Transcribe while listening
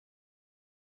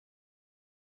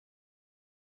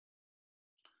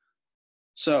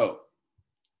So,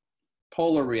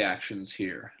 polar reactions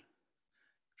here.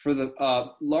 For the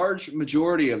large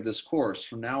majority of this course,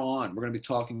 from now on, we're going to be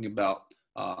talking about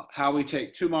how we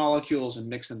take two molecules and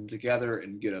mix them together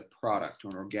and get a product or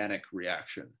an organic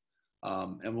reaction.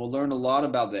 And we'll learn a lot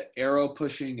about the arrow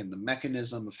pushing and the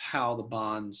mechanism of how the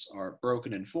bonds are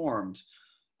broken and formed.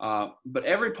 But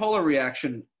every polar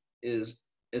reaction is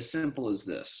as simple as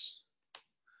this.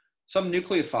 Some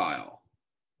nucleophile,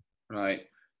 right,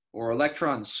 or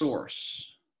electron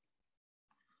source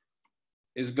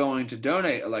is going to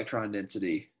donate electron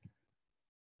density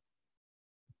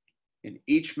in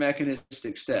each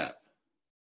mechanistic step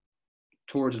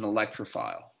towards an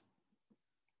electrophile,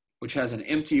 which has an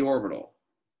empty orbital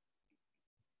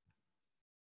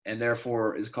and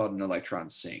therefore is called an electron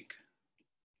sink.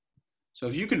 So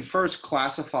if you can first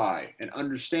classify and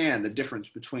understand the difference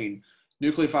between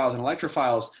nucleophiles and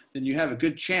electrophiles, then you have a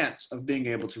good chance of being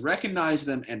able to recognize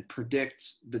them and predict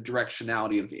the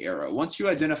directionality of the arrow. Once you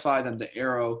identify them, the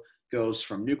arrow goes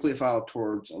from nucleophile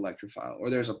towards electrophile,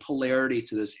 or there's a polarity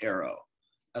to this arrow.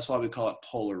 That's why we call it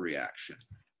polar reaction.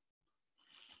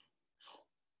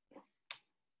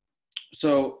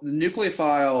 So the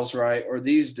nucleophiles, right, or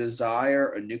these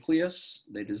desire a nucleus.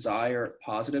 They desire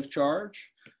positive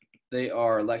charge. They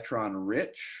are electron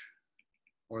rich,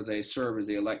 or they serve as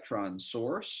the electron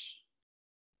source,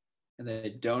 and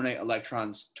they donate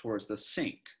electrons towards the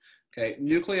sink. Okay,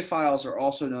 nucleophiles are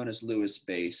also known as Lewis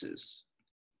bases.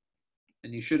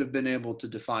 And you should have been able to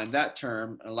define that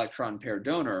term, an electron pair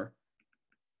donor,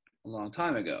 a long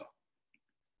time ago.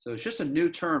 So it's just a new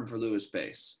term for Lewis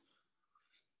base.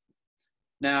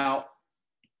 Now,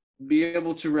 be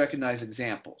able to recognize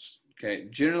examples. Okay,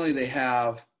 generally they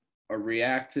have a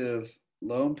reactive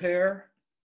lone pair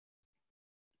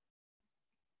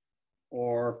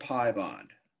or pi bond.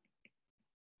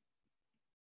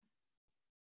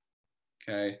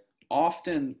 Okay,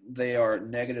 often they are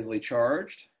negatively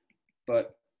charged,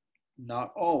 but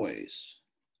not always.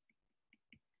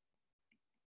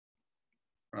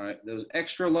 Right, those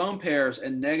extra lone pairs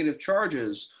and negative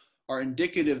charges are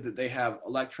indicative that they have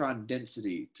electron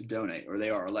density to donate, or they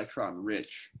are electron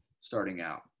rich starting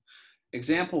out.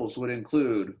 Examples would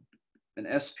include an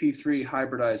sp3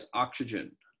 hybridized oxygen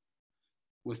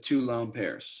with two lone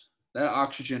pairs. That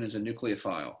oxygen is a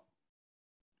nucleophile.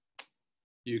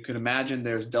 You can imagine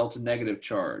there's delta negative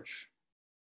charge.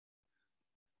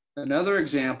 Another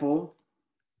example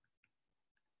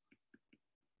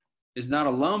is not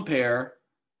a lone pair,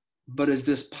 but is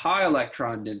this pi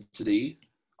electron density.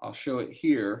 I'll show it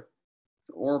here,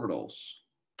 the orbitals.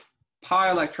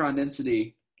 Pi electron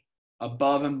density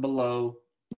above and below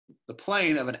the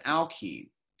plane of an alkene.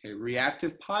 Okay,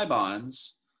 reactive pi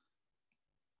bonds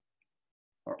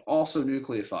are also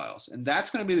nucleophiles. And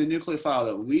that's going to be the nucleophile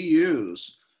that we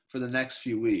use for the next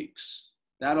few weeks.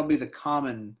 That'll be the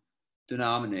common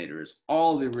denominators.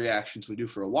 All of the reactions we do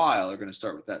for a while are going to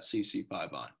start with that CC pi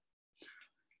bond.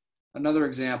 Another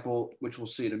example, which we'll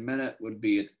see in a minute, would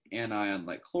be an anion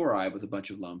like chloride with a bunch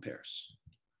of lone pairs.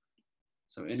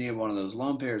 So any of one of those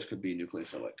lone pairs could be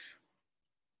nucleophilic.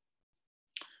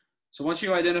 So once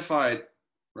you identified,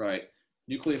 right,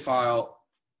 nucleophile,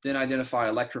 then identify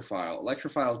electrophile.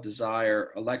 Electrophiles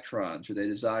desire electrons, or they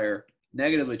desire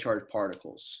negatively charged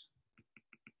particles.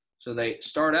 So they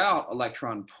start out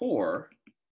electron poor,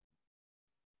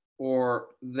 or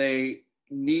they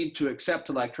need to accept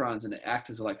electrons and act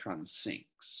as electron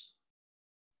sinks.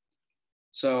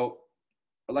 So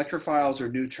electrophiles are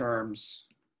new terms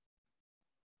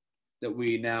that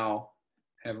we now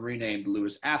have renamed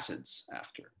Lewis acids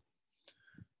after,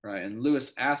 right? And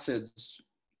Lewis acids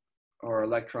are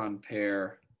electron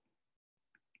pair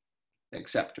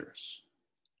acceptors.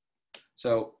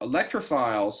 So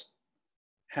electrophiles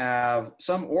have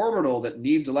some orbital that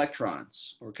needs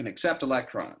electrons or can accept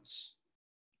electrons.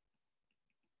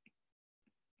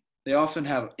 They often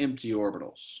have empty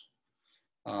orbitals.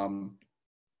 And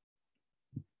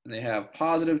they have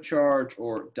positive charge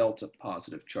or delta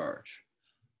positive charge.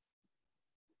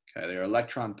 Okay, they're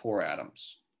electron poor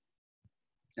atoms.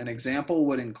 An example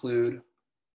would include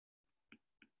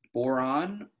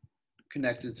boron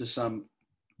connected to some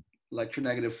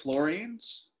electronegative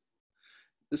fluorines.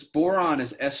 This boron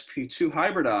is sp2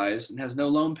 hybridized and has no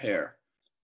lone pair,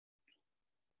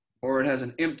 or it has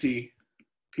an empty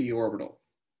p orbital.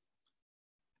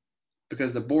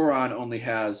 Because the boron only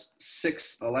has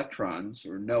 6 electrons,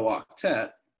 or no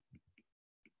octet,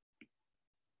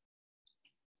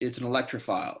 it's an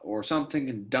electrophile, or something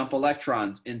can dump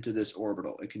electrons into this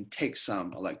orbital. It can take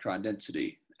some electron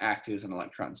density, act as an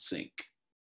electron sink.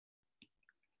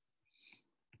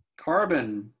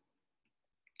 Carbon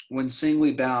when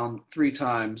singly bound 3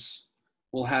 times,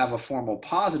 will have a formal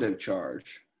positive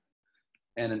charge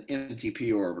and an empty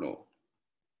p orbital.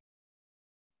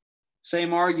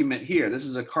 Same argument here. This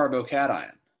is a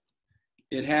carbocation.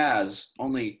 It has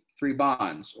only 3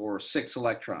 bonds or 6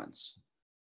 electrons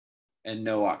and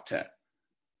no octet.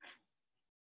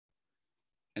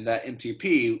 And that empty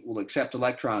p will accept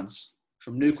electrons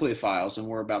from nucleophiles, and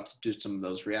we're about to do some of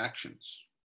those reactions.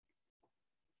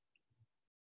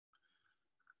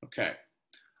 Okay,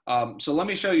 so let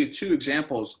me show you 2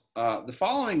 examples. The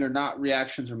following are not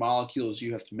reactions or molecules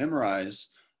you have to memorize.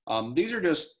 These are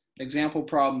just example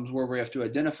problems where we have to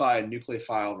identify a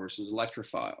nucleophile versus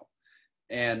electrophile.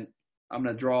 And I'm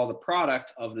going to draw the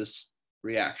product of this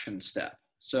reaction step.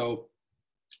 So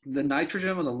the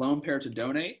nitrogen with a lone pair to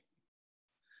donate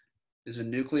is a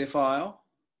nucleophile.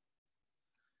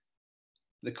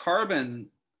 The carbon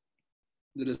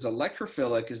that is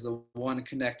electrophilic is the one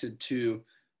connected to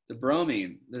the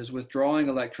bromine that is withdrawing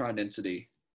electron density,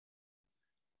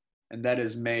 and that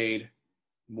is made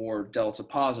more delta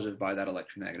positive by that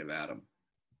electronegative atom.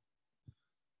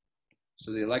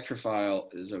 So the electrophile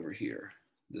is over here,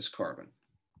 this carbon.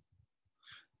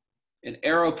 In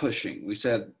arrow pushing, we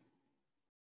said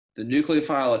the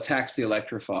nucleophile attacks the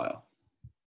electrophile.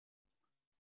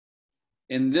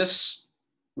 In this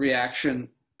reaction,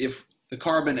 if the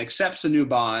carbon accepts a new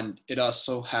bond, it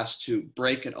also has to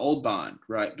break an old bond,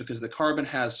 right? Because the carbon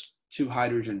has 2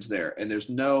 hydrogens there, and there's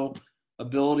no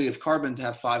ability of carbon to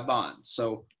have 5 bonds.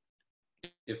 So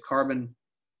if carbon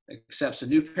accepts a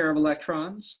new pair of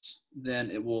electrons,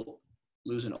 then it will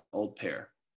lose an old pair.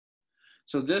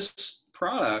 So this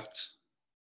product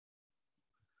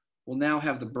will now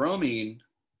have the bromine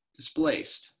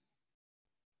displaced,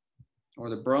 or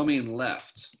the bromine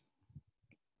left.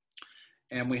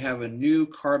 And we have a new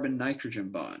carbon-nitrogen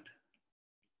bond.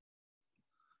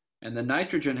 And the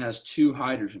nitrogen has 2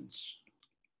 hydrogens,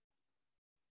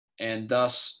 and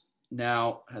thus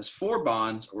now has 4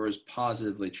 bonds or is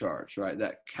positively charged, right?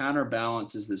 That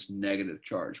counterbalances this negative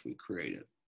charge we created.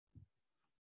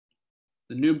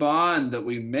 The new bond that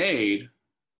we made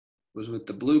was with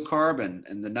the blue carbon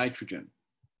and the nitrogen,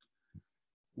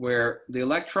 where the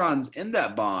electrons in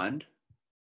that bond,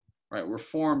 right, were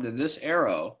formed in this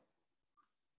arrow.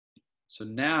 So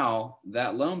now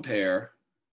that lone pair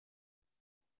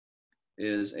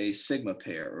is a sigma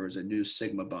pair, or is a new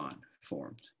sigma bond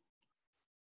formed.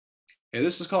 Okay,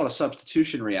 this is called a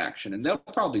substitution reaction, and they'll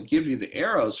probably give you the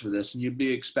arrows for this, and you'd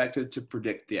be expected to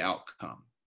predict the outcome.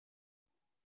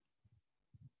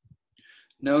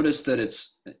 Notice that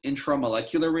it's an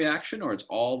intramolecular reaction, or it's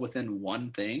all within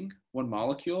one thing, one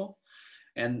molecule.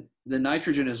 And the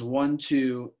nitrogen is 1,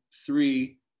 2,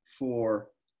 3, 4,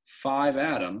 5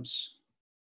 atoms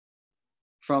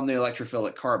from the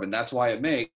electrophilic carbon. That's why it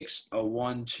makes a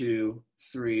 1, 2,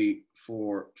 3,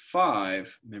 4,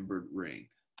 5 membered ring.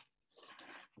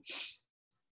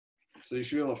 So you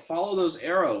should be able to follow those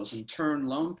arrows and turn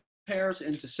lone pairs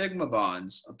into sigma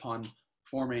bonds upon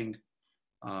forming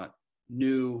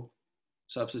new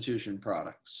substitution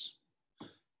products,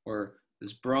 where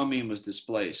this bromine was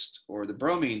displaced, or the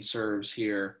bromine serves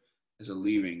here as a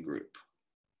leaving group.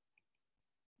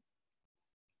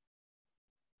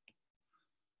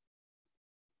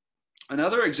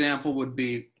 Another example would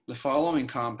be the following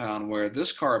compound, where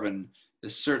this carbon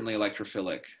is certainly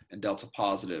electrophilic and delta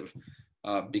positive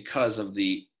because of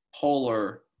the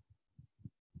polar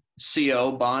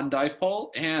CO bond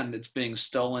dipole, and it's being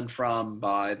stolen from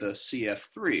by the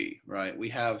CF3, right? We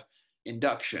have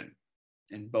induction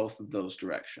in both of those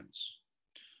directions,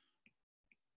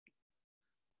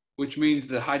 which means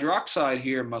the hydroxide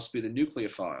here must be the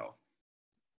nucleophile.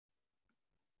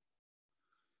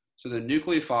 So the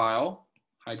nucleophile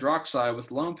hydroxide with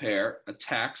lone pair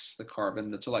attacks the carbon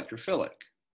that's electrophilic.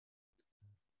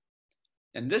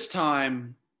 And this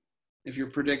time, if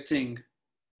you're predicting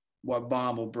what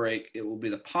bond will break, it will be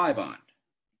the pi bond.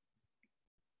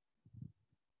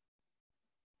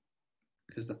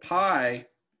 Because the pi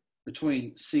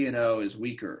between C and O is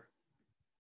weaker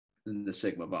than the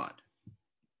sigma bond.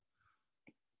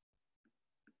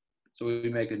 So we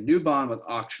make a new bond with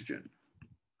oxygen.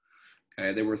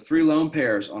 Okay, there were 3 lone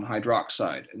pairs on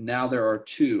hydroxide, and now there are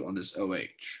 2 on this OH.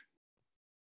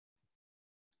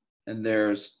 And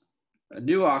there's a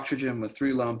new oxygen with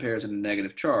 3 lone pairs and a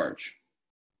negative charge.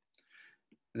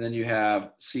 And then you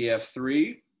have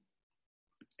CF3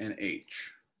 and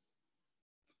H.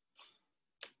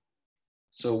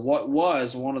 So what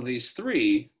was one of these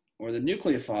 3, or the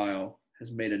nucleophile,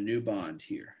 has made a new bond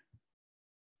here.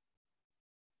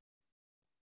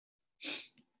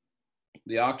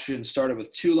 The oxygen started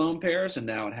with 2 lone pairs, and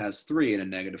now it has 3 and a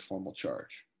negative formal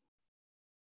charge.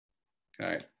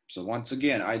 Okay, so once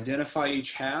again, identify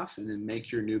each half and then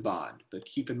make your new bond. But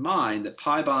keep in mind that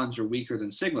pi bonds are weaker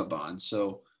than sigma bonds,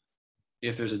 so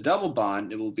if there's a double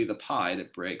bond, it will be the pi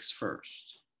that breaks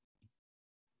first.